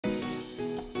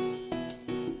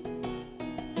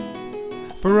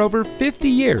For over 50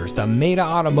 years, the Maita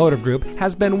Automotive Group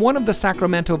has been one of the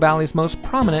Sacramento Valley's most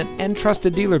prominent and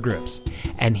trusted dealer groups.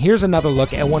 And here's another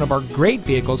look at one of our great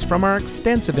vehicles from our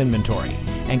extensive inventory,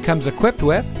 and comes equipped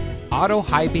with auto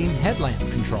high beam headlamp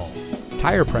control,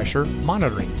 tire pressure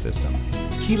monitoring system,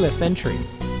 keyless entry,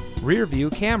 rear view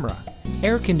camera,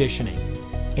 air conditioning,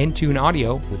 in-tune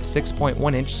audio with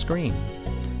 6.1-inch screen,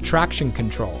 traction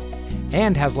control,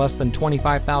 and has less than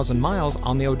 25,000 miles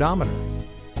on the odometer.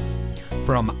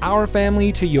 From our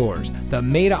family to yours, the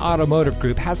Maita Automotive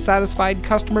Group has satisfied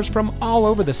customers from all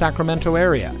over the Sacramento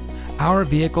area. Our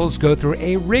vehicles go through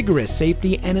a rigorous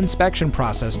safety and inspection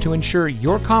process to ensure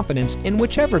your confidence in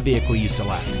whichever vehicle you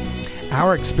select.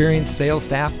 Our experienced sales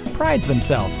staff prides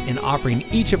themselves in offering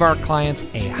each of our clients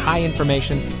a high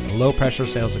information, low pressure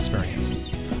sales experience.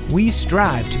 We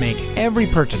strive to make every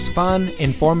purchase fun,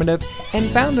 informative, and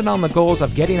founded on the goals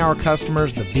of getting our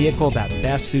customers the vehicle that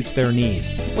best suits their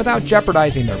needs without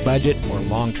jeopardizing their budget or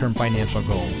long-term financial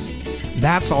goals.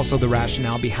 That's also the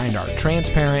rationale behind our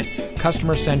transparent,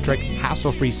 customer-centric,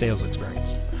 hassle-free sales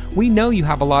experience. We know you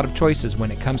have a lot of choices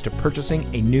when it comes to purchasing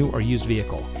a new or used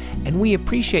vehicle, and we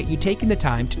appreciate you taking the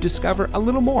time to discover a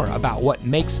little more about what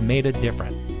makes Maita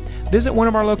different. Visit one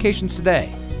of our locations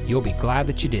today. You'll be glad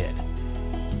that you did.